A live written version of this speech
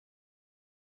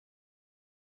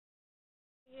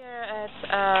Here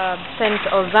at St.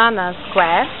 Ozana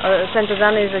Square. St.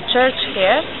 Ozana is a church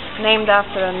here named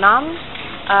after a nun,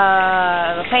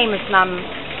 a famous nun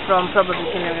from probably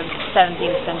the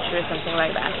 17th century or something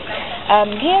like that.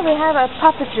 Here we have a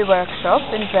puppetry workshop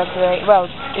in February. Well,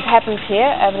 it happens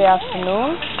here every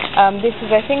afternoon. This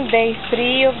is, I think, day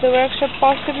 3 of the workshop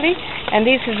possibly, and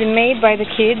this has been made by the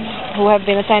kids who have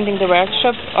been attending the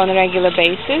workshop on a regular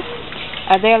basis.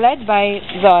 They are led by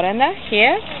Zorana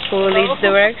here, who leads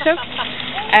the workshop,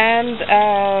 and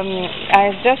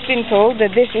I've just been told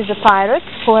that this is a pirate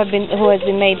who has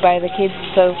been made by the kids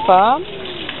so far,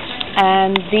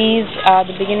 and these are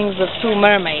the beginnings of 2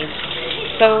 mermaids.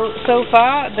 So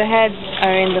far the heads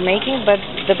are in the making, but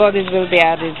the bodies will be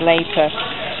added later,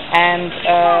 and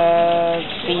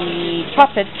the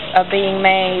puppets are being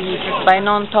made by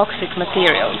non-toxic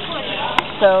materials.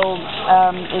 So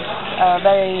it's a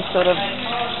very sort of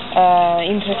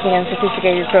interesting and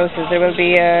sophisticated process. There will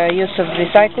be use of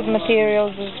recycled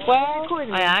materials as well.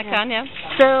 Ja kan, ja.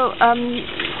 So,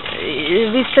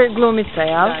 vi ste glumica,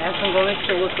 jel? Da, ja sam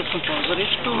glumica u Lutkarskom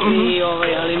pozorištu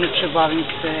ali inače bavim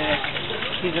se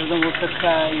izradom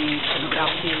lutkaka i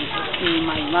fotografije i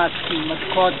kostima i maski i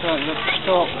maskota, zato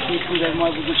što mislim da je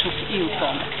moja budućnost i u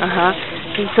tome.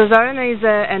 So Zorana is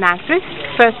an actress,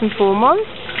 first and foremost,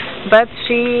 but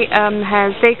she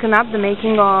has taken up the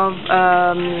making of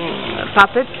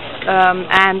puppets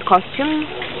and costumes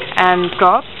and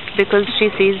props because she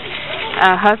sees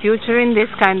her future in this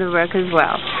kind of work as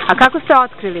well. A kako ste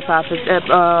otkrili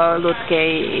lutke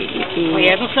i...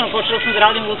 Jednostavno počela sam da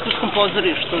radim u Lutkarskom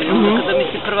pozorištu i onda kada mi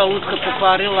se prva lutka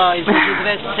pokvarila između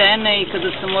 2 scene i kada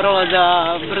sam morala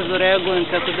da brzo reagujem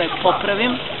tako da je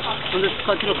popravim, onda sam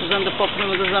shvatila ko znam da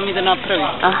popravim, da znam i da napravim.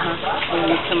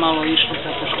 Mi sam malo išla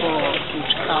tako školu u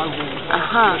Čikagu,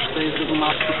 što je izradu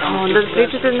maski tamo. Onda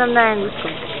pričate nam na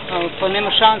engleskom. Pa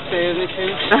nema šanse, mislim,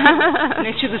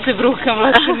 neću da se brukam,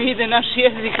 lakše mi ide naš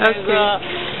jezik, nego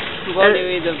bolje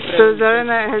vidim. So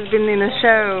Zorana has been in a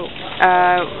show,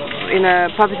 in a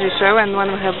puppetry show, and one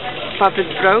of her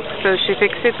puppets broke, so she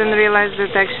fixed it and realized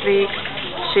that actually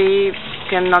she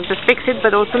can not just fix it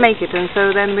but also make it, and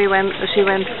so then she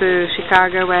went to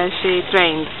Chicago where she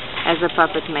trained as a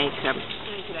puppet maker.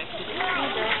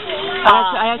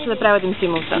 A ja ću da prevodim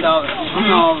simultano. Dobro.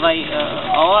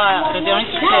 Ova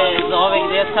radionica se zove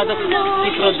Gde ja sada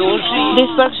ti produži.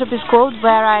 This workshop is called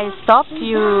Where I Stopped,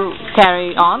 You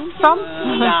Carry On From.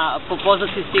 Da, po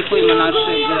poznatim stihovima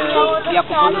našeg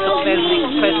jako poznatog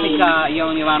pesnika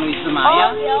Jovanović Zmaja.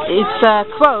 It's a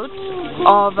quote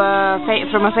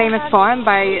from a famous poem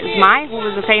by Zmaj, who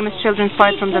was a famous children's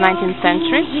poet from the 19th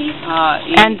century.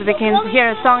 And we can hear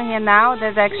a song here now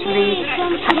that actually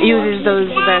uses those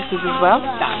verses as well.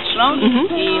 Tačno.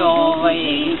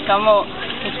 I samo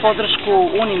uz podršku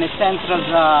Unine centra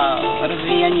za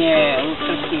razvijanje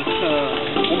lutkarskih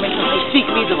umetnosti, svih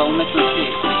vidova umetnosti,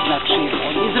 znači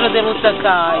od izrade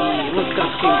lutaka i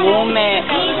lutkarske glume,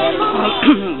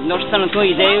 došla sam na tu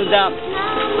ideju da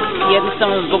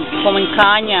jednostavno zbog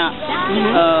pomanjkanja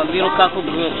bilo kakvog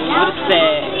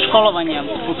vrste školovanja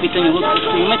po pitanju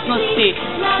lutkarske umetnosti,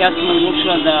 ja sam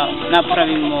odlučila da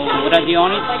napravim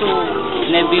radionicu,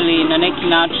 ne bili na neki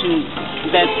način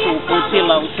decu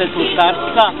uputila u svet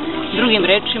lutarstva, drugim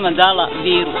rečima dala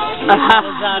virus,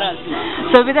 zarazno.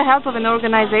 So with the help of an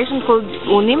organization called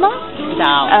UNIMA,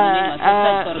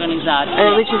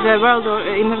 which is a world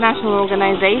international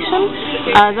organization,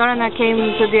 Zorana came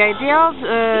to the idea of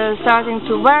starting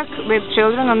to work with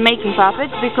children on making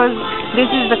puppets, because this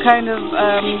is the kind of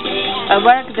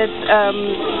work that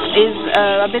is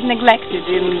a bit neglected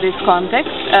in this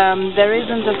context. There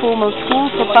isn't a formal school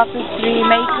for puppetry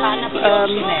makers.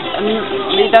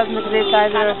 It doesn't exist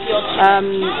either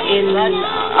in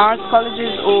art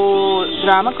colleges or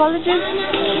drama colleges.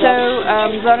 So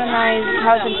Zorana is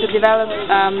helping to develop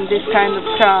this kind of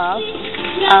craft,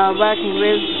 working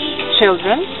with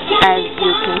children, as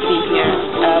you can see here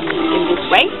in this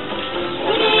way.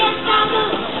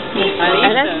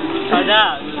 Pa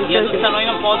da, jednostavno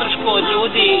imam podršku od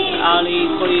ljudi, ali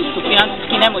koji su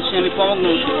finansijski nemoćni da mi pomognu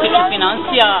što se tiče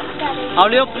financija,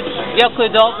 ali opet jako je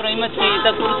dobro imati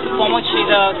takvu vrstu pomoći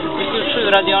da se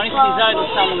priključuju radionici i zajedno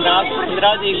sa mnom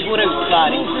rade i guraju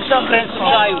stvari. U krenu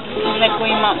slučaju neko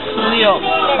ima studio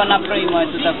pa napravimo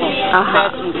tako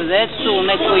pesmu za decu,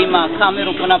 neko ima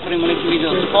kameru pa napravimo neki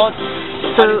video spot,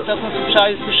 ali u takvom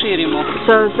slučaju se širimo.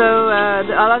 So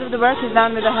a lot of the work is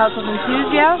done with the help of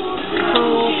enthusiasts who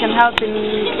can help in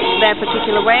their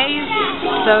particular ways.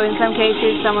 So in some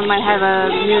cases someone might have a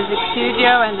music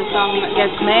studio and the song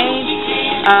gets made,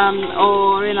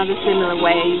 or in other similar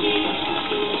ways.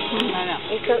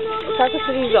 U kako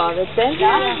se vi zovete?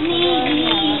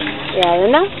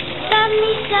 Jelena?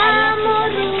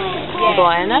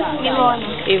 Bojana?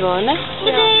 Ivona?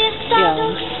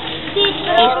 Jelena.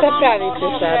 I šta pravite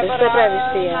sada? Šta praviš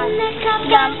ti, Jelena?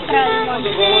 Ja pravim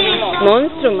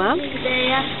monstrum. Monstrum,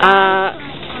 a?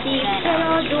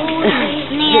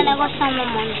 Nije, nego samo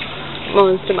monstrum.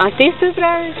 Monstrum. A ti što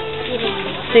praviš?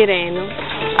 Sirenu.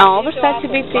 A ovo šta će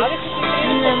biti?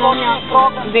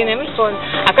 Ti nemaš pojma.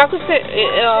 A kako ste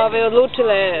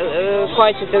odlučile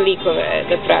koje ćete likove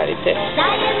da pravite?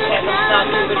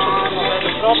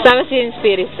 Šta vas je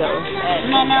inspirisalo?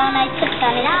 Mene onaj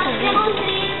crtani Scooby-Doo.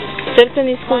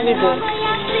 Crtani Scooby-Doo.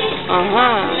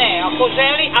 Aha. Ne,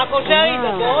 ako želi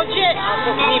da dođe, ako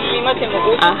imate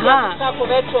mogućnost, tako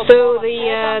već od... So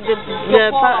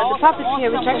the puppeteer,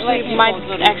 which actually might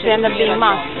end up being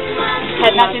masks,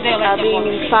 being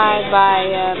inspired by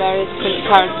various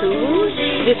cartoons.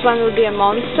 This one will be a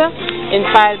monster,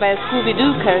 inspired by a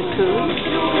Scooby-Doo cartoon,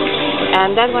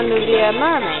 and that one will be a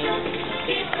mermaid.